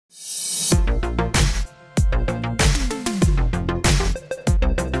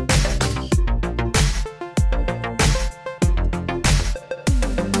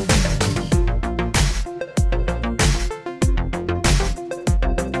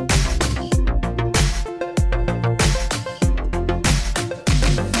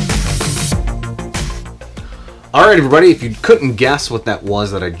Alright everybody, if you couldn't guess what that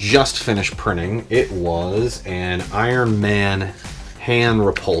was that I just finished printing, it was an Iron Man hand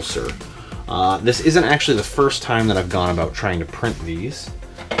repulsor. This isn't actually the first time that I've gone about trying to print these.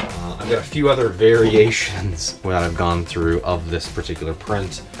 I've got a few other variations that I've gone through of this particular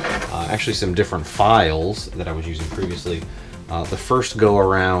print. Actually some different files that I was using previously. The first go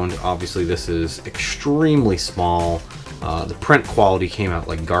around, obviously this is extremely small. The print quality came out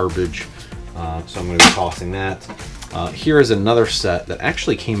like garbage. So I'm going to be tossing that. Here is another set that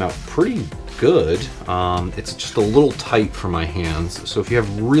actually came out pretty good. It's just a little tight for my hands. So if you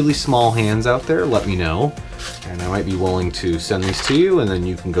have really small hands out there, let me know. And I might be willing to send these to you, and then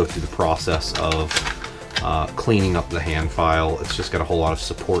you can go through the process of cleaning up the hand file. It's just got a whole lot of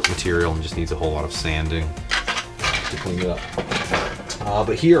support material and just needs a whole lot of sanding to clean it up.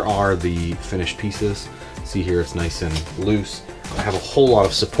 But here are the finished pieces. See here, it's nice and loose. I have a whole lot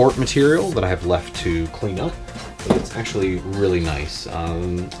of support material that I have left to clean up, but it's actually really nice.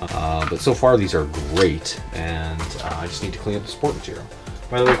 But so far these are great, and I just need to clean up the support material.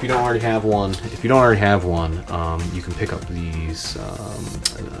 By the way, if you don't already have one, you can pick up these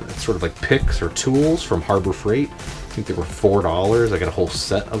sort of like picks or tools from Harbor Freight. I think they were $4. I got a whole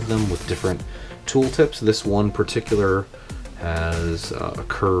set of them with different tool tips. This one particular has a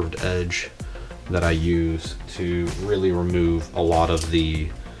curved edge that I use to really remove a lot of the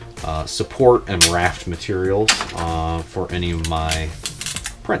support and raft materials for any of my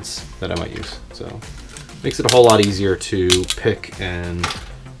prints that I might use. So makes it a whole lot easier to pick and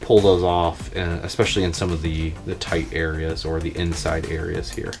pull those off, especially in some of the tight areas or the inside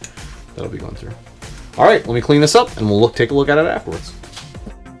areas here that I'll be going through. All right, let me clean this up and we'll take a look at it afterwards.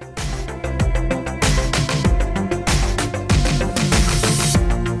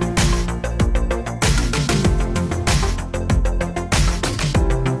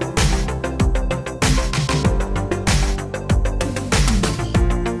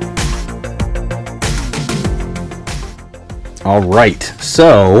 Alright,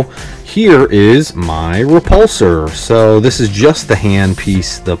 so here is my repulsor. So this is just the hand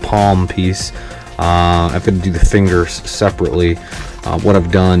piece, the palm piece. I've got to do the fingers separately. What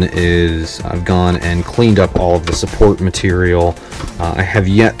I've done is I've gone and cleaned up all of the support material. I have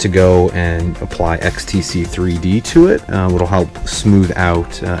yet to go and apply XTC 3D to it, which will help smooth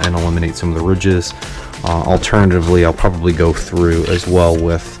out and eliminate some of the ridges. Alternatively, I'll probably go through as well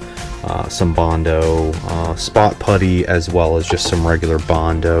with some Bondo spot putty, as well as just some regular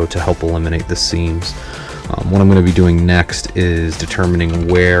Bondo to help eliminate the seams. What I'm going to be doing next is determining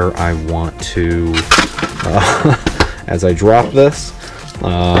where I want to, as I drop this,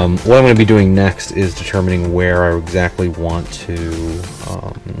 what I'm going to be doing next is determining where I exactly want to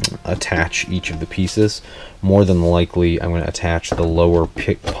attach each of the pieces. More than likely, I'm going to attach the lower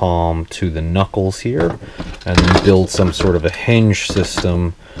pick palm to the knuckles here, and then build some sort of a hinge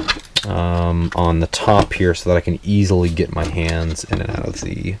system on the top here so that I can easily get my hands in and out of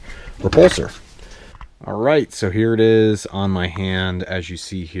the repulsor. Alright, so here it is on my hand. As you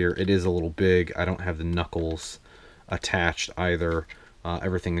see here, it is a little big. I don't have the knuckles attached either.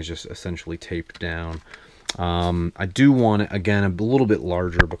 Everything is just essentially taped down. I do want it, again, a little bit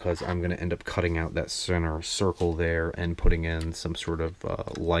larger because I'm going to end up cutting out that center circle there and putting in some sort of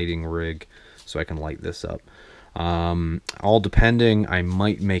lighting rig so I can light this up. All depending, I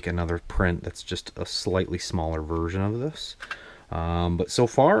might make another print that's just a slightly smaller version of this. But so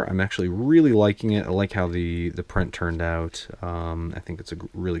far, I'm actually really liking it. I like how the print turned out. I think it's a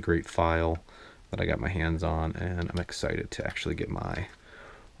really great file that I got my hands on, and I'm excited to actually get my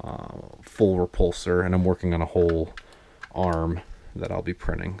full repulsor, and I'm working on a whole arm that I'll be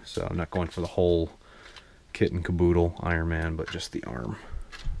printing. So I'm not going for the whole kit and caboodle Iron Man, but just the arm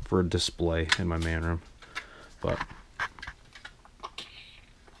for a display in my man room. But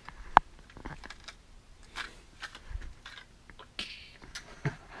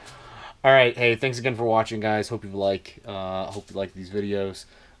all right, hey, thanks again for watching, guys. Hope you like these videos.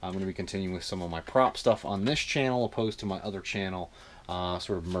 I'm going to be continuing with some of my prop stuff on this channel opposed to my other channel,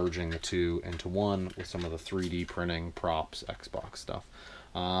 sort of merging the two into one with some of the 3D printing props Xbox stuff.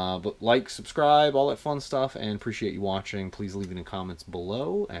 But like, subscribe, all that fun stuff, and appreciate you watching. Please leave it in comments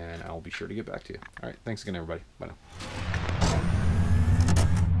below, and I'll be sure to get back to you. All right, thanks again, everybody. Bye now.